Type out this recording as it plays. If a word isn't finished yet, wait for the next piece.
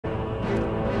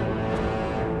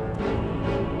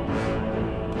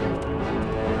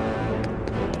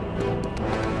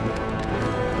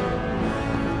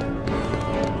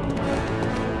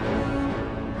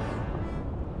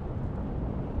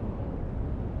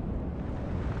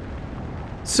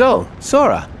So,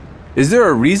 Sora, is there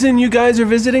a reason you guys are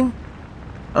visiting?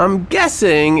 I'm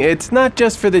guessing it's not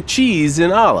just for the cheese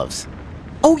and olives.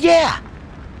 Oh, yeah.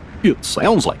 It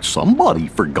sounds like somebody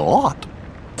forgot.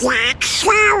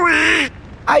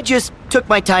 I just took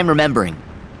my time remembering.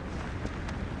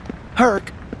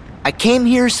 Herc, I came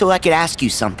here so I could ask you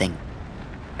something.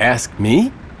 Ask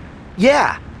me?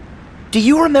 Yeah. Do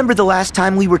you remember the last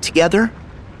time we were together?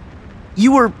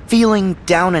 You were feeling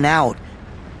down and out.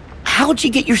 How'd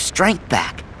you get your strength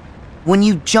back? When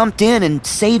you jumped in and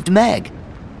saved Meg?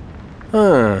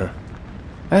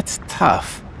 That's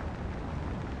tough.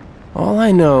 All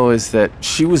I know is that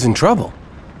she was in trouble.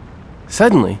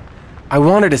 Suddenly, I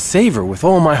wanted to save her with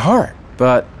all my heart,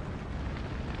 but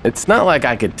it's not like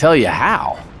I could tell you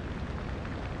how.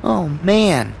 Oh,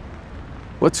 man.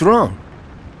 What's wrong?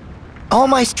 All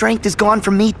my strength is gone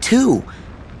from me, too.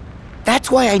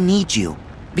 That's why I need you.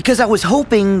 Because I was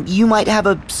hoping you might have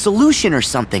a solution or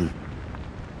something.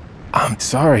 I'm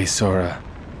sorry, Sora.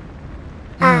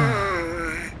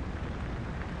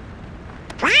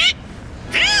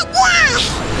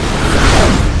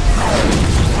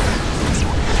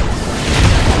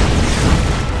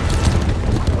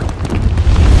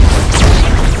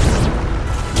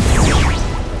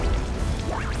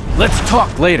 Let's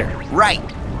talk later. Right.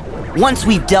 Once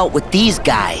we've dealt with these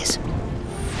guys.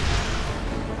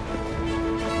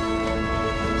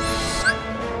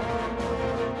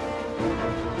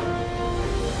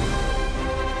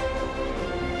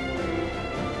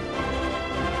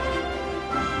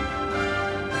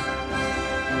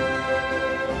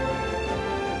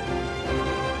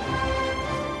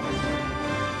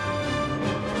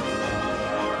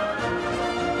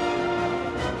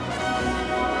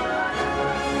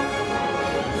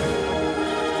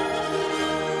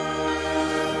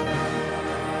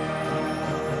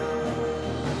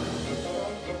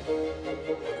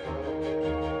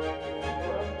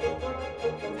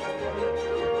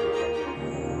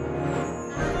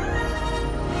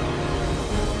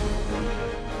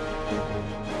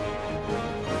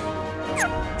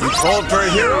 Called for a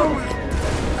hero.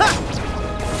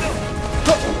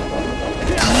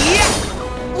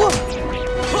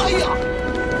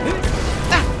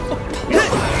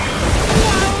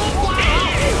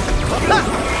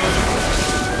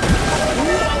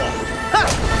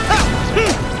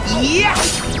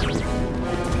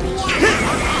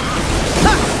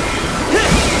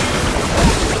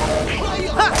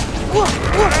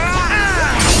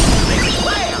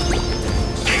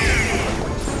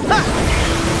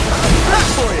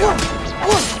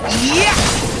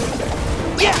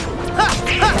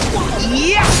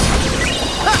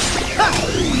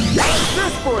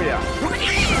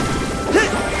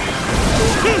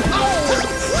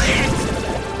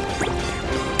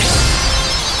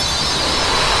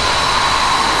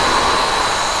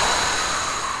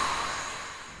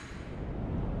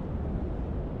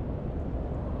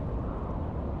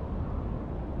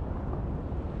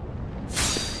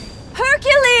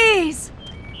 Hercules!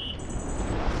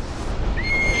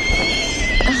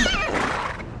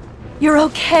 You're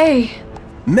okay.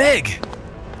 Meg!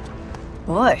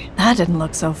 Boy, that didn't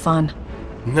look so fun.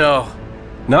 No,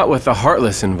 not with the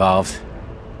Heartless involved.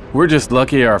 We're just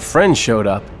lucky our friend showed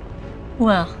up.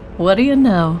 Well, what do you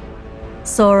know?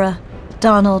 Sora,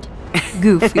 Donald,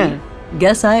 Goofy.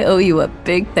 Guess I owe you a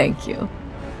big thank you.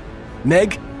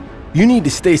 Meg, you need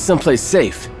to stay someplace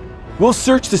safe. We'll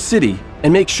search the city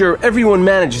and make sure everyone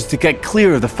manages to get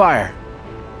clear of the fire.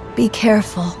 Be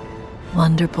careful,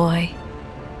 Wonder Boy.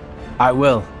 I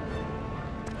will.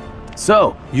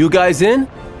 So, you guys in?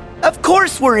 Of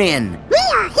course we're in! We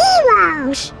are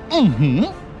heroes!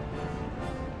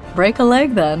 Break a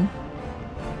leg, then.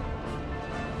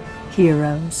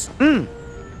 Heroes.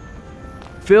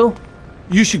 Phil,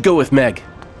 you should go with Meg.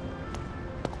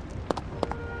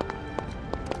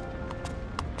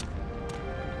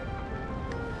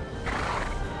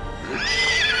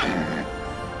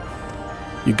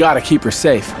 You gotta keep her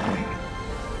safe.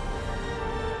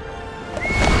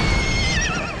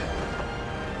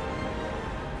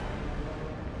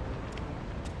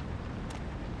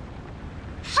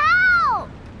 Help!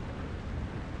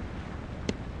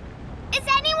 Is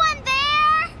anyone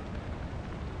there?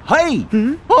 Hey,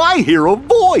 I hear a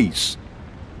voice.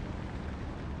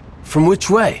 From which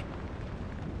way?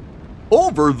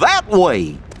 Over that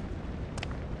way.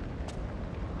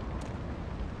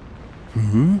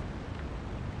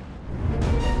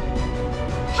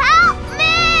 Help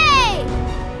me!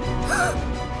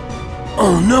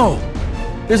 Oh no!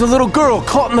 There's a little girl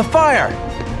caught in the fire!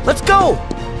 Let's go!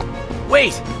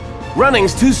 Wait!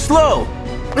 Running's too slow!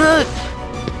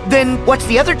 Then what's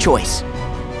the other choice?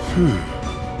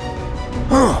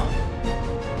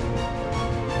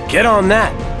 Get on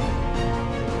that.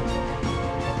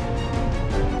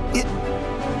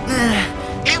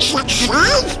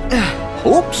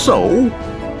 Hope so.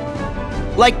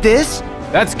 Like this?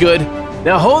 That's good.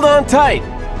 Now hold on tight.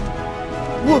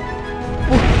 Whoa!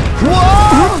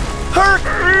 Herc!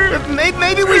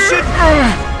 Maybe we should...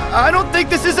 I don't think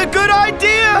this is a good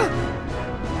idea!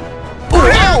 No,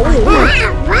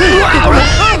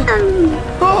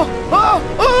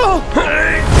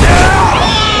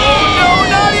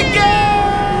 not again!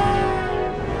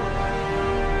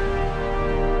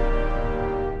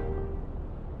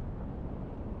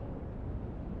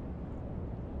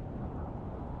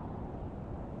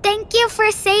 Thank you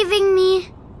for saving me.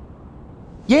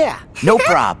 Yeah, no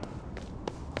prob.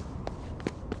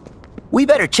 We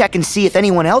better check and see if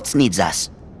anyone else needs us.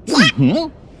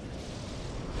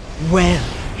 Well,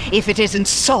 if it isn't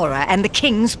Sora and the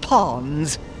King's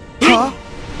Pawns. Huh?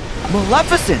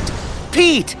 Maleficent!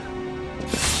 Pete!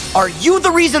 Are you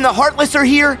the reason the Heartless are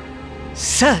here?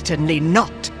 Certainly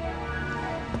not.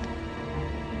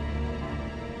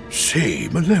 Say,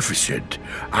 Maleficent,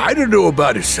 I don't know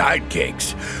about his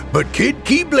sidekicks, but Kid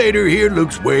Keyblader here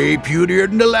looks way putier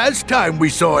than the last time we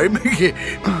saw him.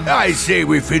 I say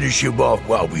we finish him off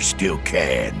while we still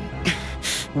can.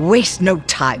 Waste no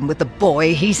time with the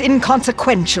boy. He's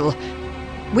inconsequential.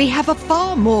 We have a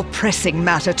far more pressing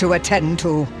matter to attend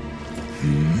to.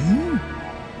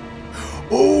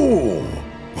 Oh,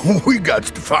 we got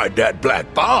to find that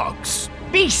black box.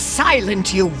 Be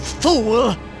silent, you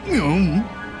fool!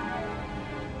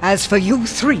 As for you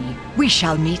three, we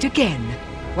shall meet again,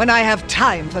 when I have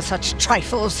time for such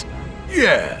trifles.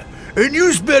 Yeah, and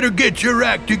you's better get your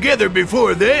act together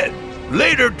before then.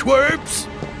 Later, twerps.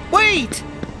 Wait!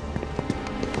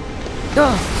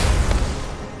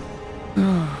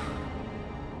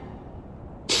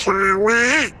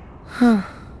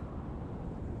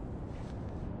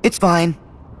 It's fine.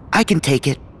 I can take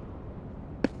it.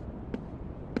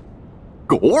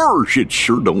 Gosh, it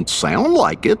sure don't sound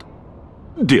like it.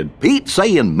 Did Pete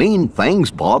saying mean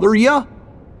things bother ya?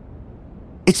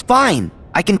 It's fine.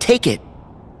 I can take it.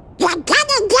 You're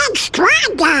gonna get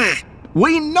stronger.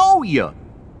 We know ya.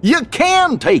 You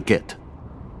can take it.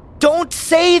 Don't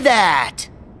say that!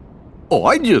 Oh,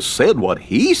 I just said what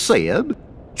he said.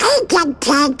 I can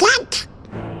take it.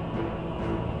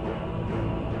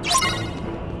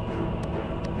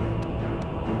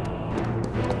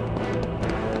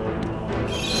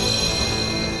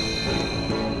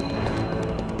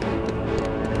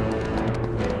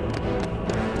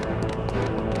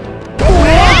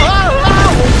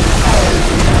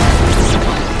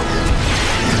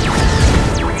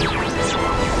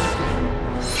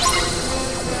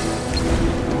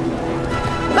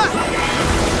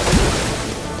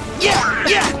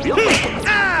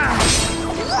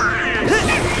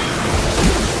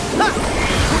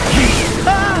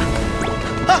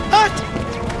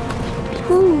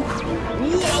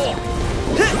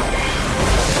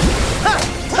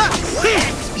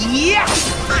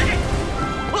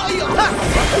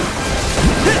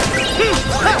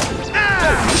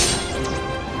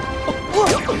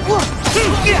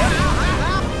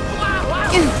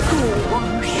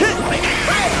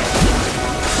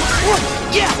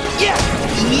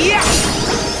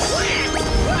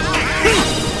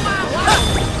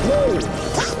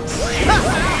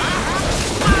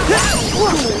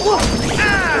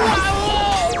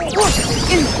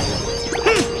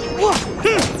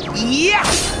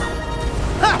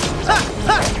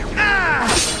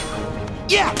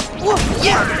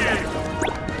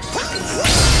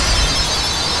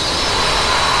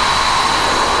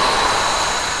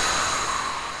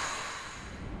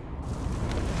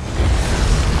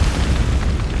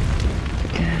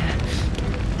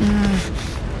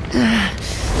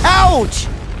 Ouch!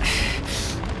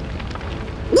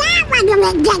 Now what are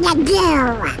we gonna do?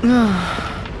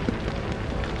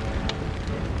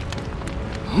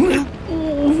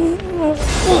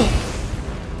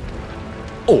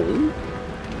 Oh.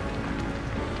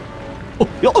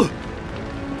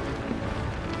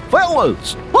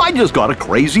 Fellas, I just got a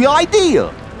crazy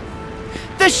idea.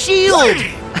 The shield!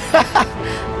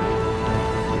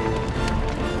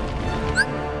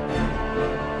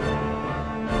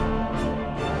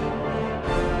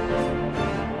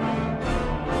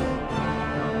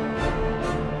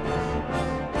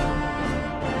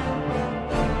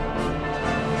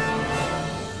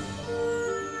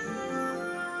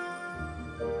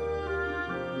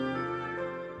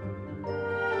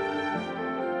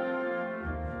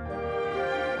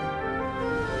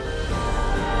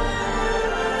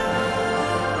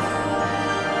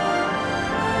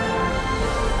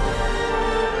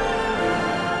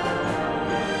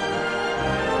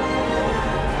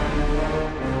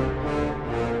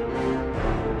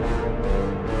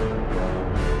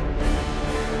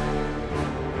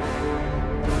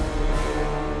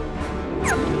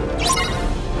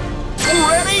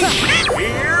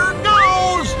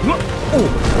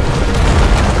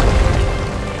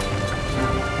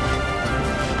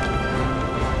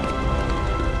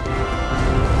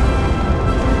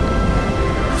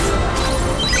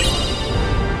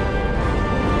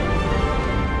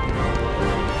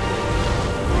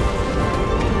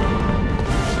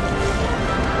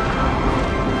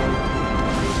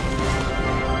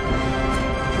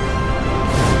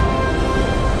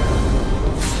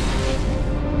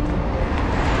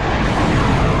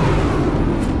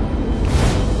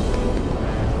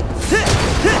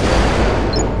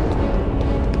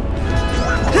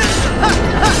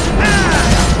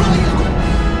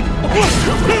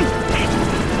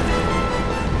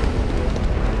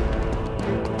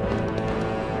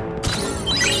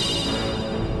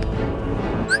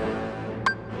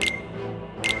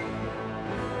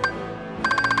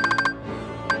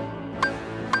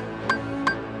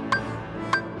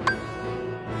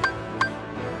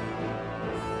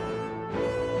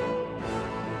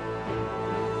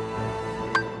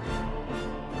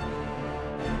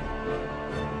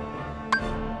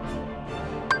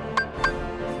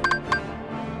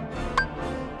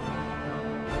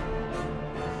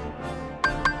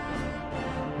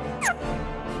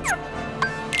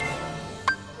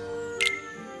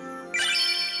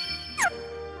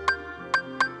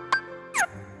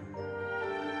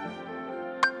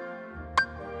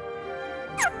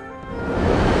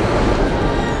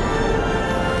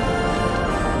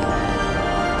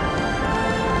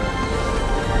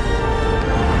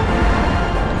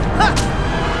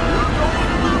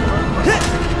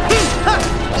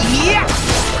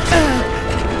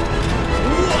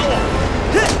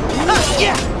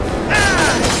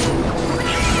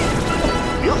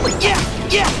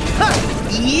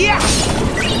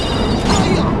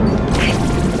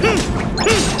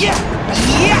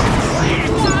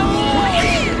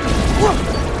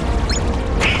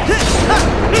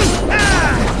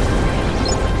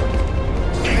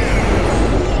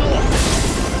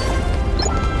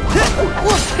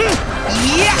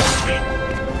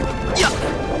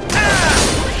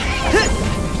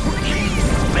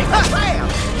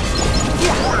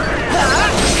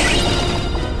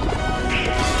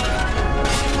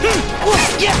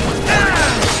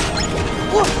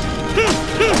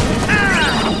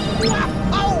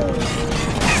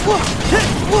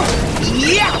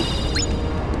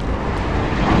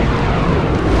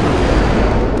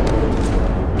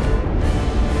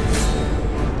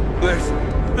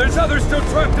 There's others still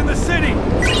trapped in the city!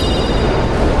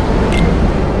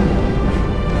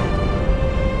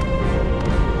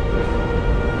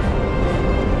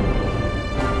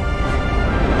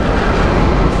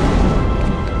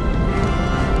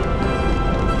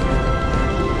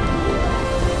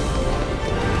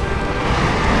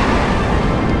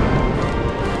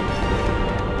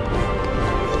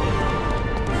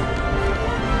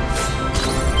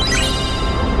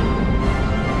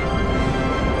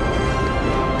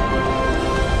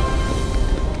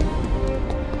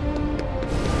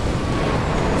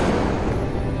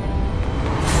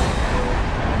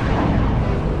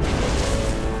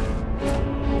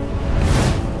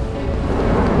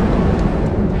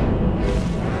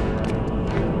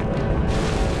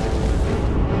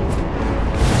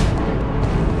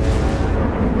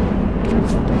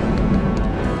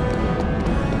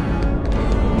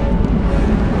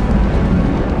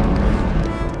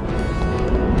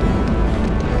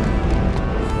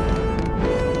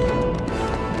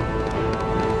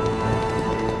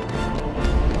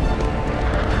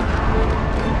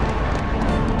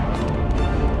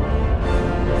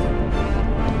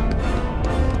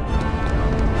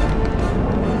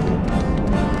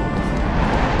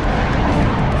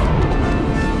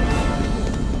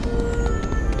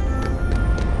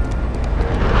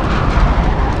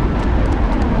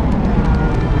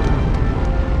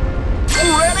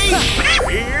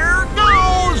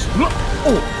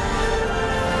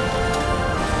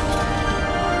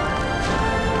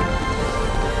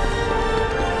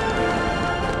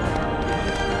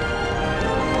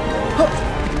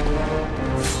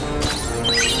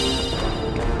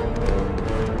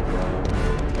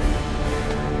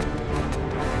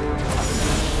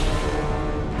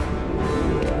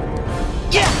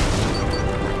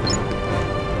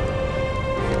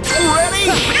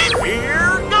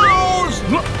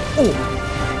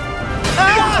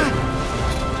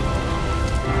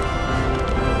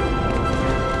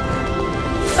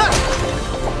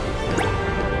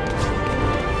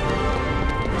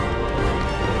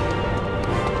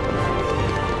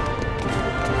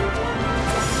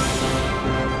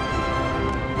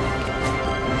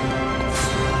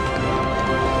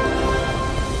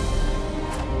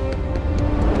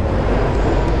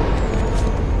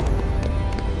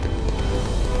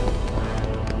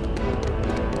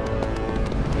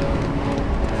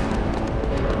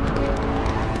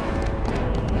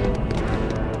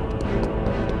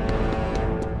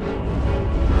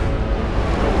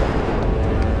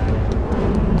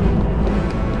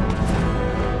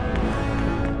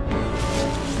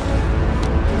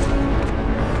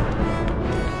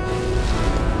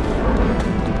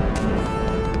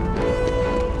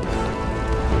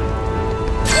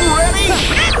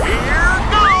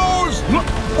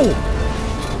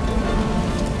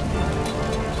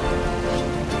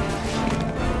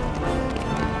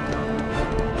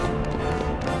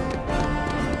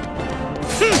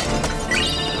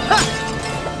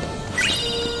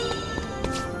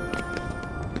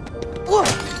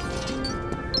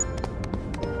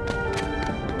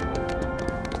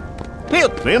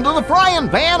 Hit into the frying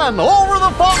pan and over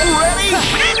the fire. Ready?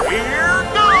 Here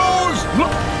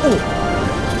goes!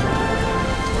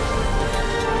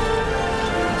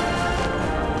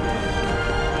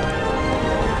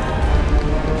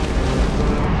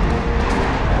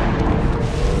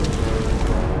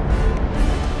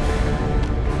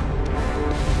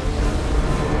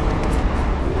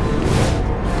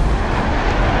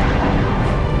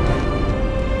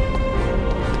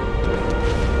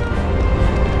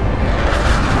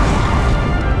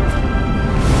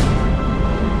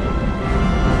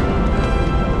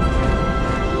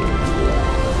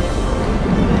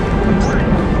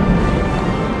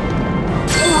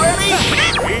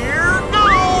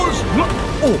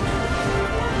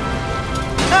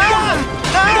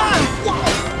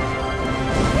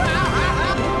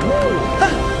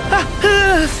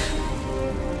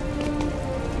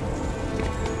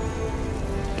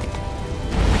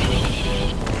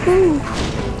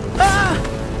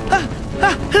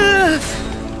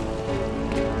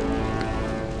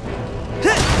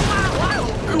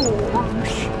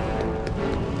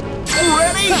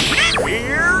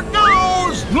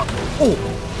 Here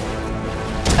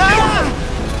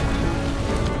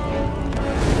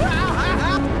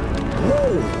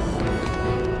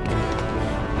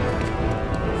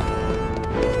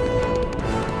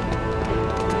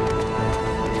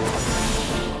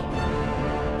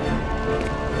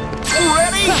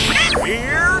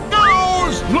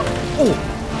goes!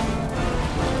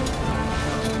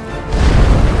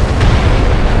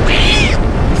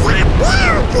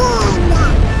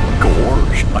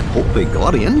 Gosh, I hope they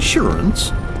got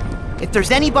insurance. If there's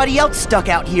anybody else stuck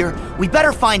out here, we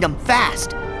better find them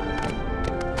fast.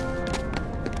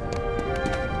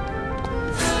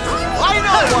 I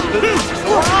know what to do,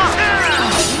 Sora!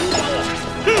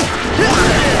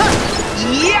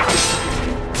 Yeah!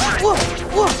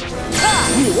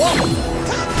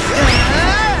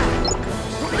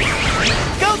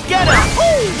 Go get him!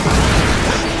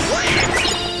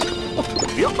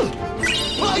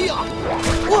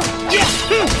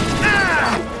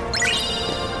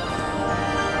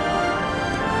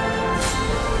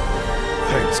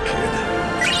 Thanks, kid.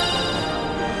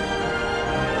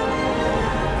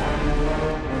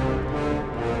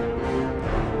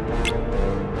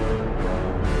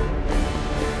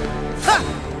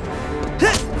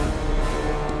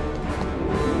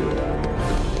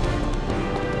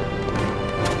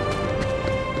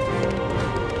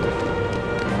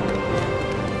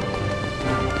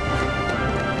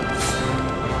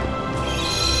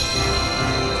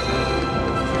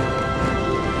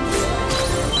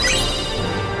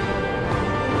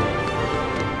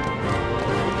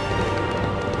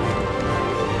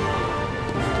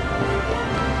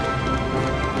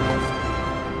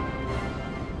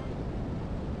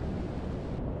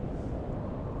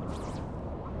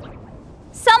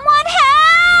 Someone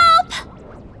help!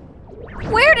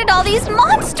 Where did all these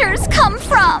monsters come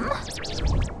from?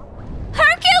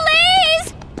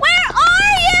 Hercules! Where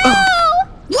are you?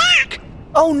 Yuck!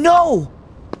 Oh no!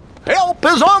 Help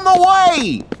is on the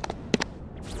way!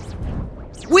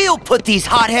 We'll put these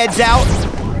hotheads out!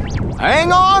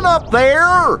 Hang on up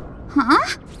there!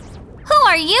 Huh? Who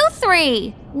are you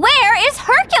three? Where is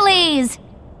Hercules?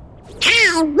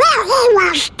 I really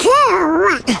was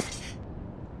too.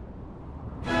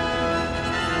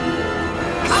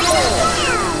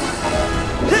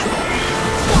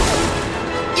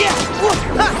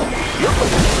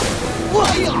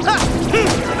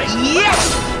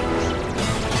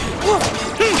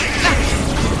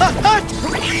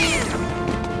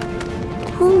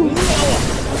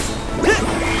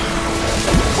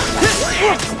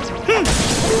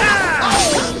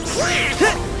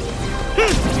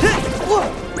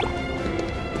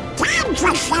 Time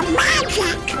for some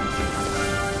magic.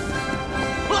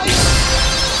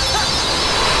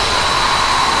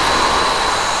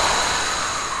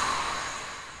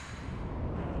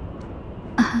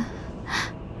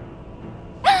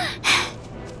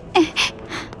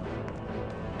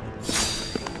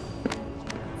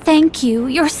 Thank you.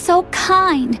 You're so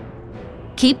kind.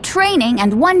 Keep training,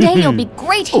 and one day you'll be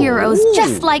great heroes,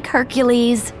 just like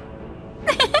Hercules.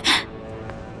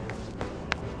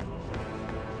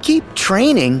 Keep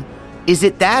training? Is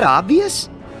it that obvious?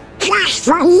 Just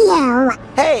for you.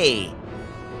 Hey!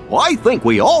 I think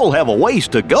we all have a ways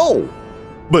to go,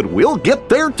 but we'll get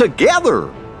there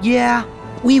together. Yeah,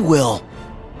 we will.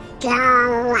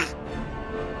 Go.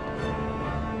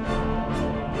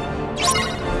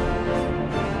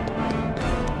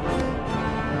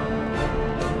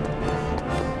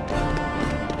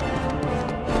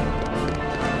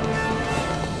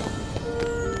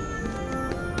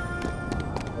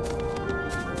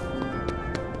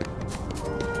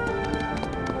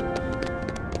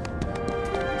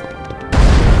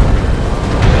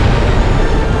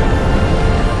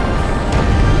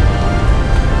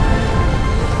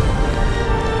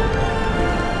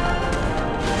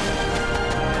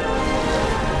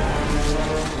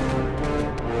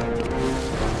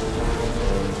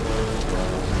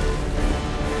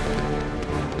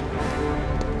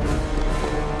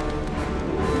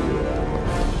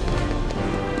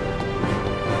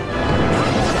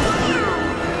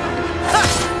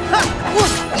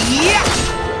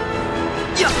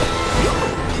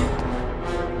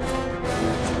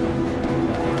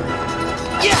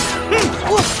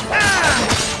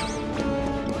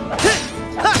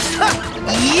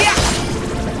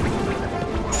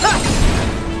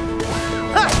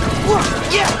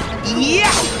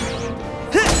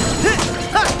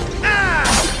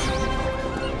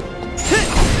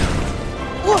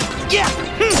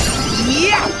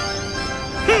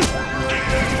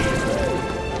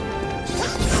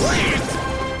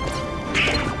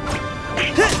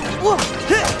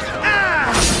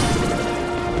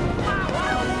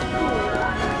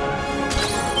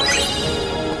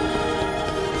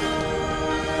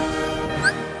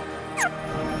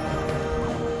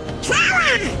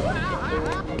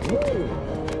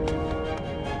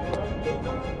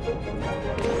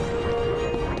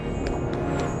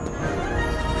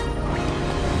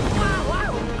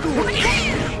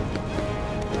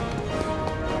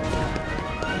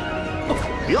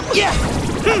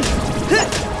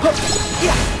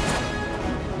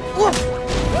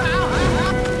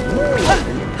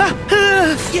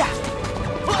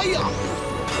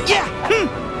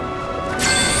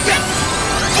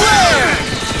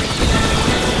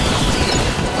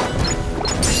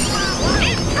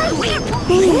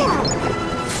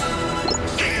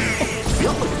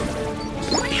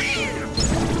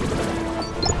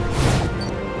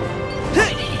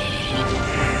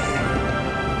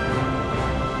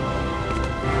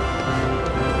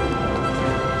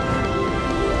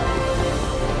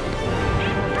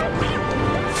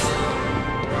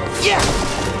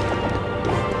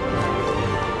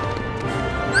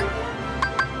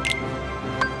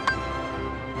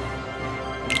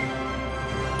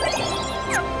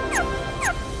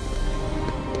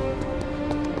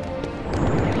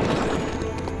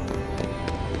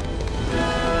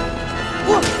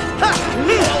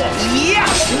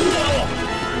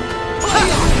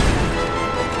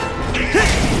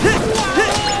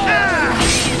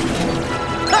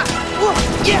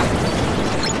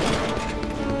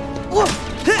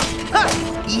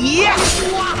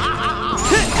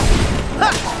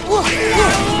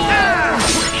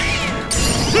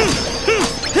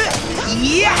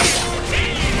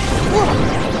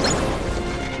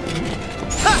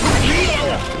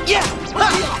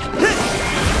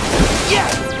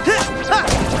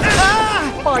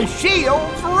 My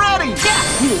shield's ready!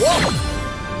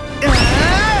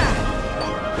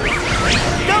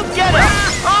 Don't get it!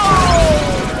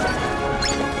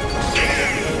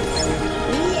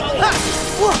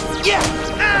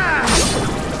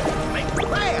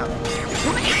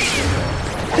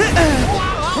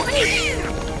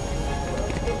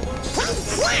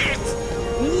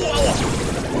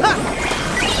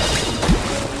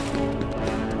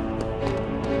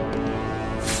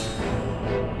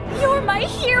 You're my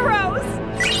heroes!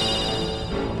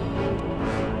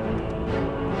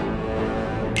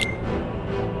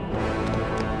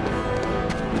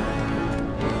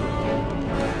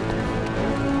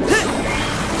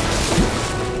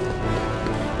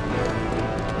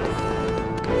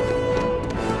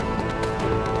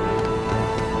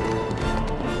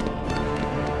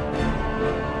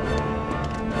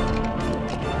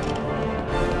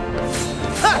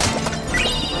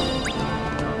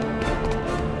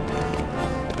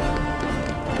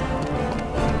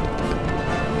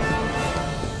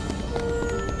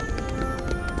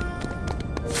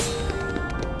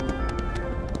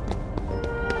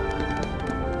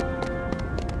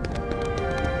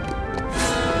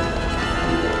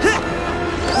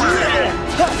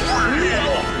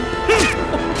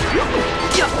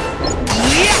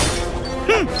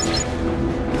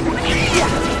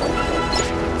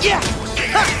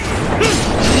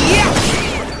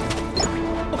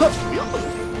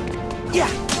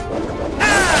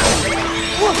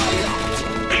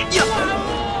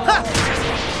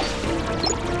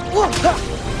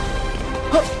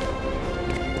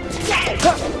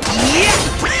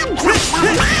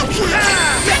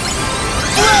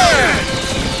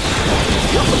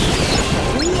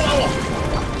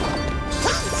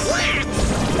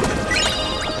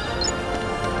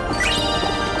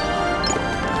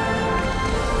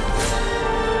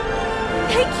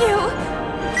 Thank you!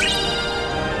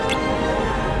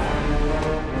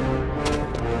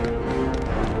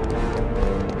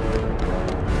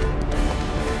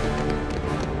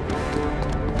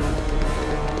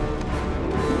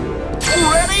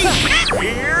 Ready?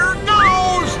 Here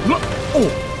goes!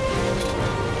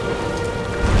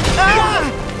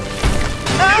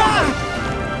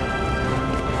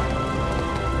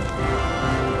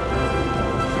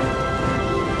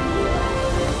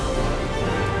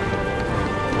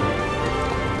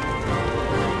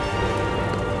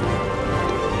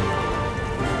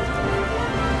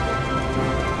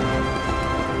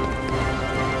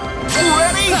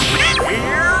 Ready?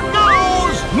 Here goes!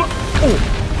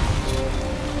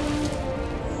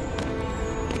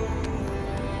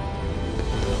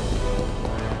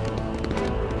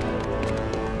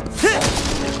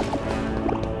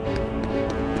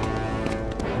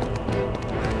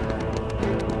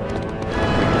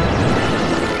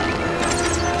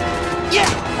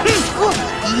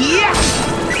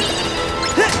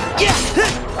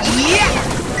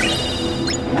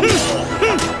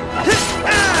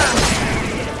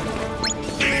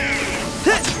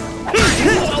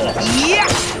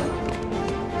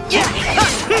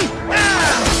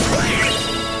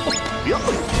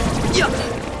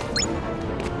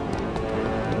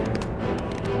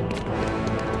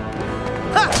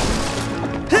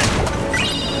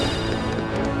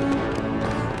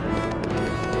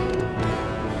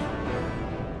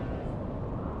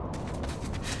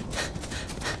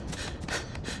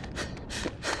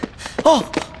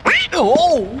 Oh!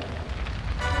 Oh!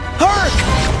 Herc!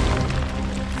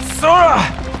 Sora!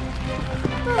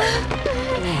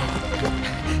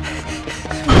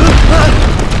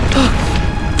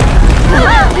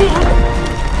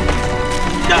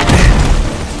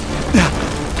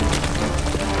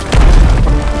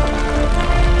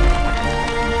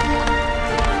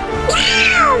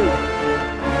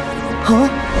 Huh?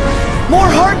 More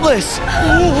Heartless!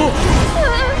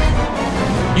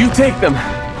 You take them.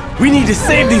 We need to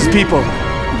save these people.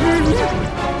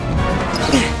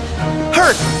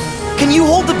 Herc, can you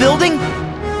hold the building?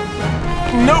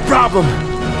 No problem.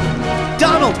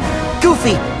 Donald,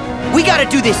 Goofy, we gotta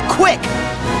do this quick!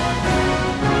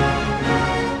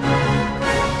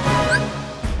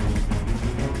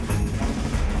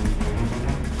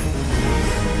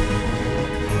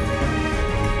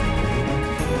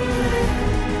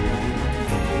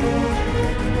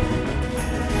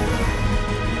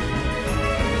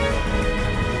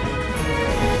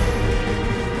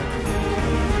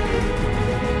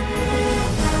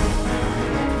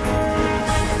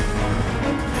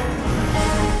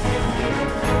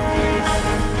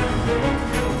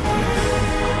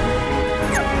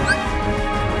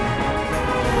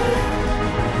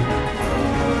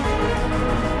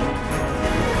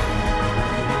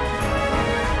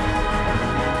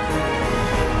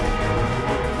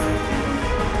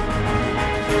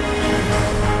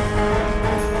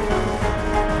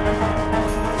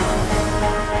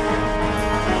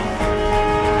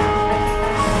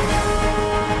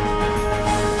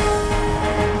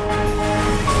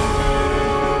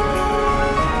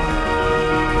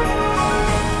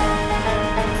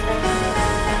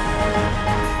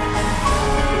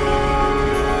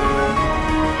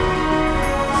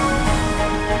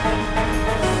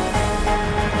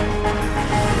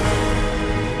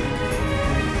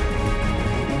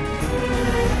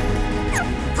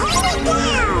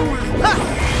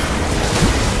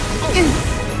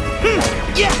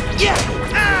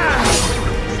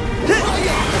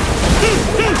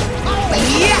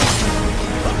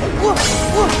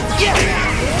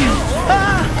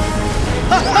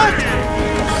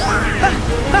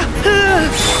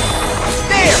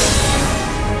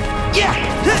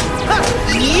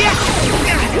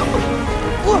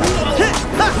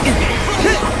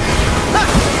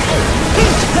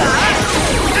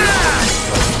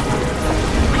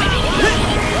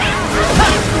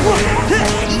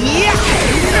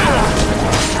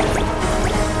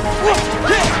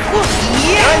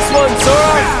 Nice one,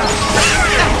 Sora!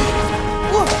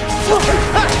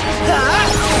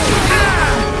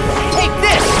 Take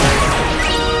this!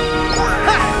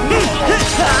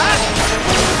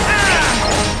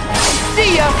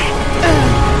 See ya!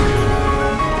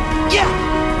 Yeah!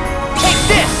 Take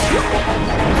this!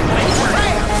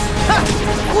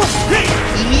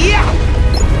 Yeah!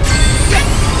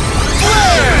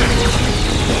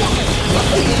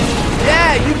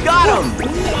 Yeah, you got him!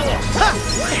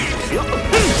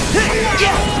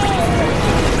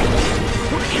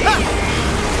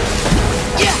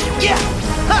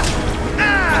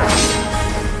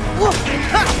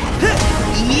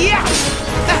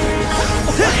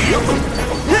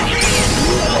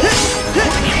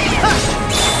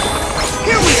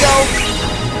 Here we go!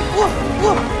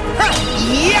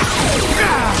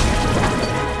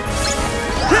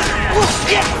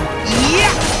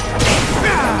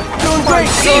 Doing great,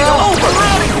 Sora!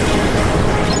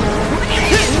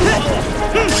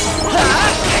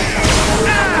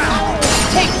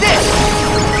 Take this!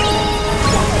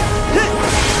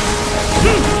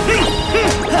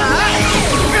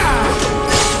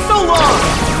 So long!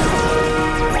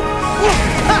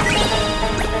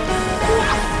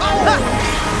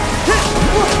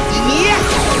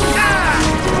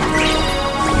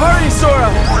 Party, Sora!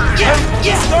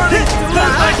 I'm starting to lose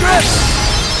my grip!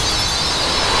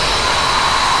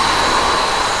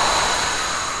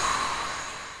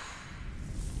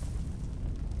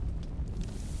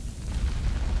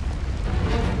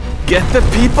 Get the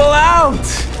people out!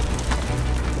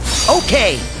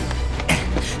 Okay.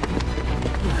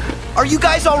 Are you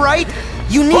guys all right?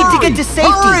 You need to get to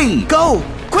safety. Hurry! Go,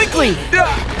 quickly.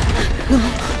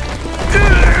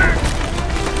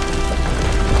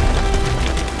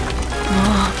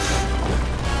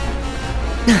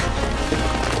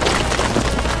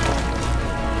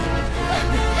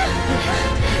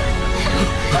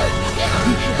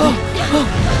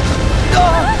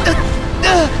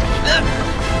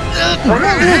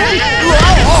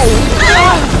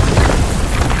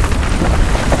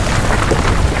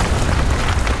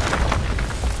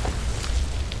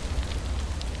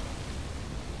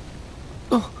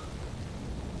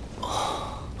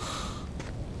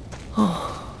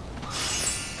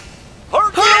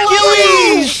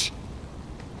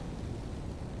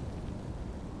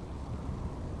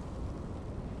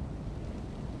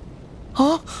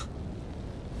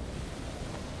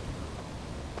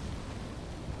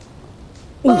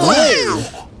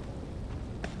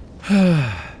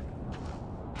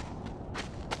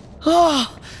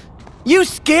 Oh, you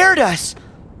scared us.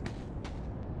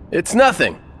 It's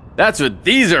nothing. That's what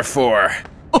these are for.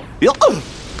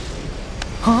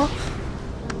 Huh?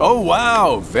 Oh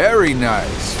wow, very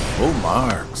nice. Full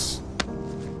marks.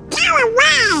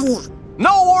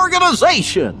 No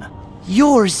organization!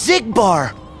 You're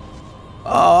Zigbar.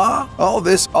 All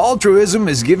this altruism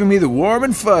is giving me the warm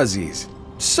and fuzzies.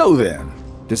 So then,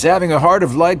 does having a heart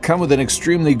of light come with an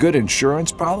extremely good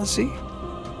insurance policy?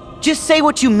 Just say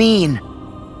what you mean.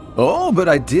 Oh, but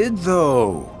I did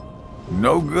though.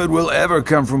 No good will ever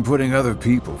come from putting other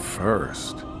people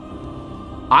first.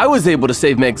 I was able to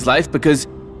save Meg's life because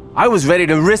I was ready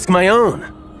to risk my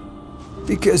own.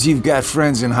 Because you've got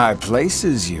friends in high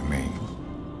places, you mean?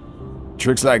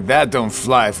 Tricks like that don't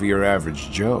fly for your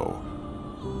average Joe.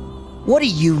 What do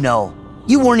you know?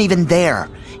 You weren't even there.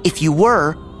 If you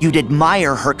were, you'd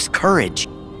admire Herc's courage.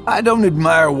 I don't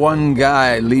admire one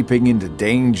guy leaping into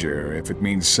danger if it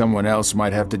means someone else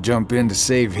might have to jump in to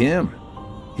save him.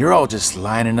 You're all just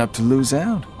lining up to lose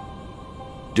out.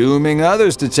 Dooming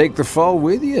others to take the fall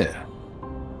with you.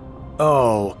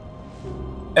 Oh,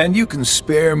 and you can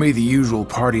spare me the usual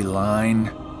party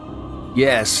line.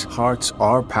 Yes, hearts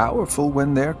are powerful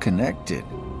when they're connected.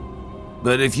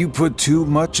 But if you put too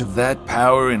much of that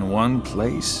power in one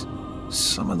place,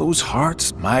 some of those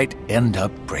hearts might end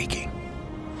up breaking.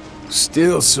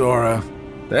 Still, Sora,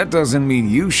 that doesn't mean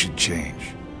you should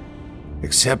change.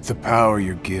 Accept the power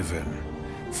you're given.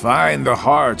 Find the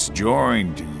hearts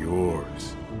joined to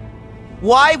yours.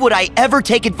 Why would I ever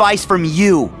take advice from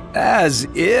you? As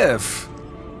if.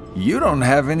 You don't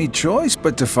have any choice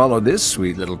but to follow this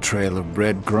sweet little trail of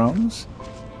breadcrumbs.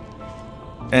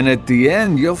 And at the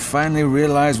end, you'll finally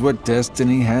realize what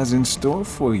destiny has in store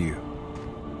for you.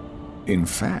 In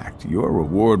fact, your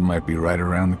reward might be right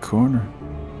around the corner.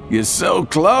 You're so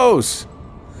close!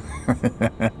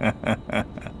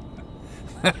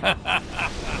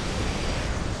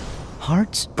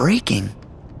 Hearts breaking?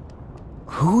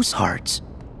 Whose hearts?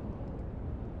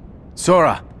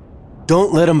 Sora,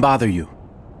 don't let him bother you.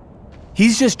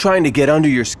 He's just trying to get under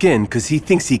your skin because he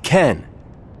thinks he can.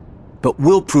 But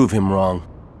we'll prove him wrong.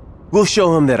 We'll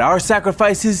show him that our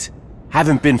sacrifices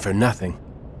haven't been for nothing.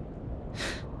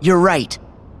 You're right.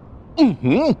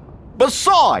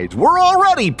 Besides, we're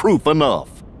already proof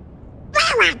enough.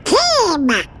 We're a team!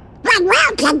 When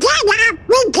we're together,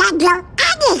 we can do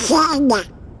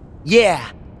anything!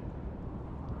 Yeah.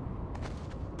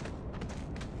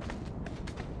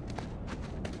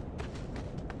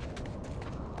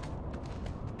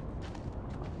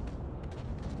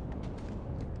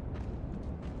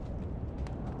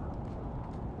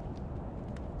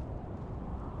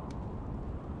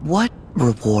 What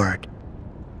reward?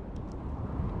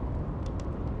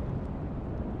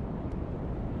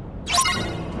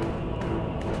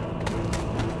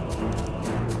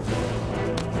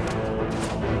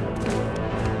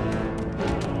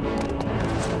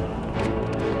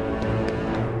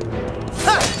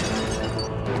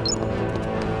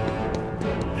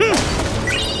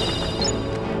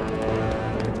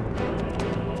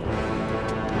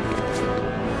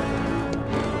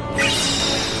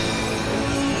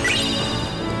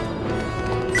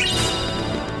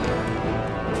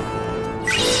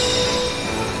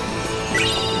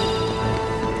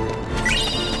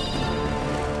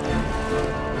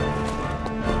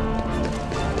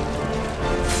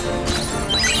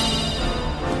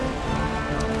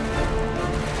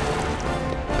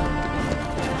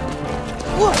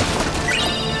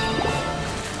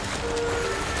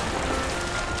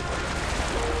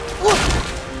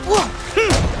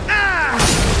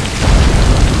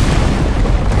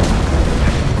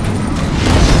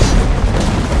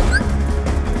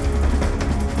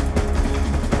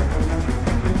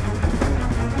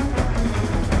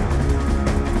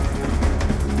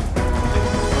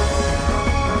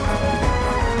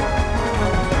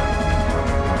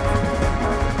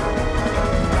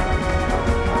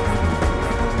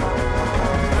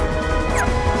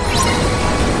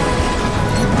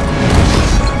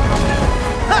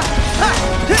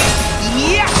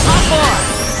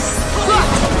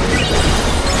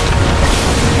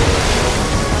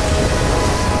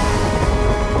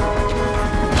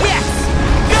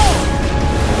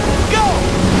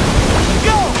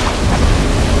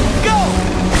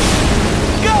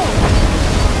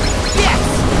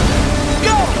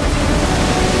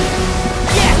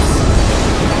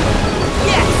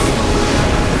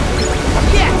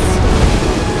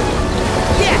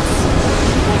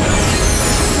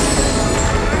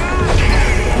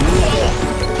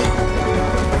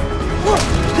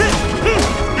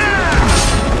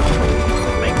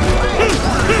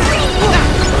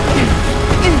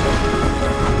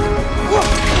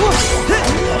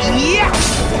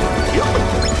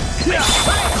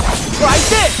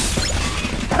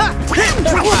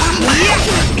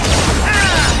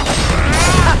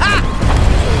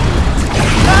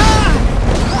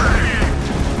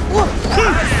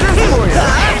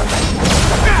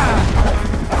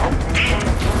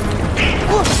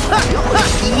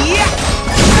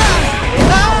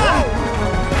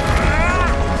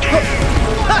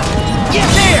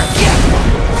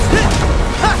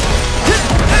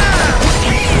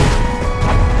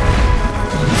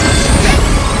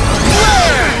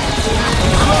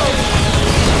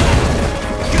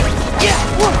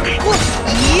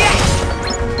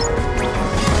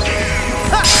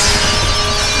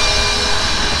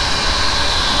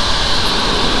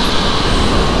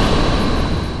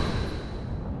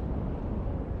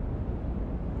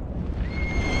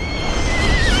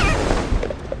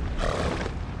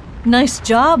 Nice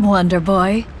job, Wonder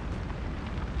Boy.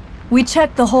 We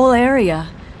checked the whole area.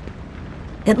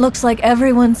 It looks like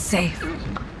everyone's safe.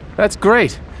 That's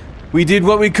great. We did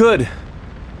what we could.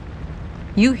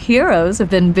 You heroes have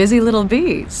been busy little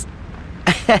bees.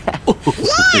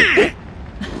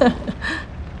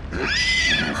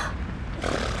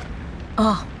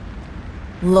 Oh,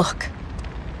 look.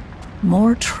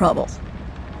 More trouble.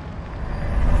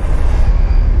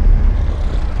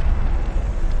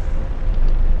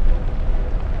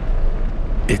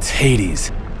 It's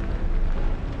Hades.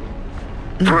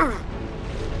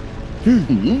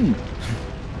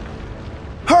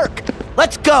 Herc,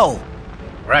 let's go!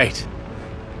 Right.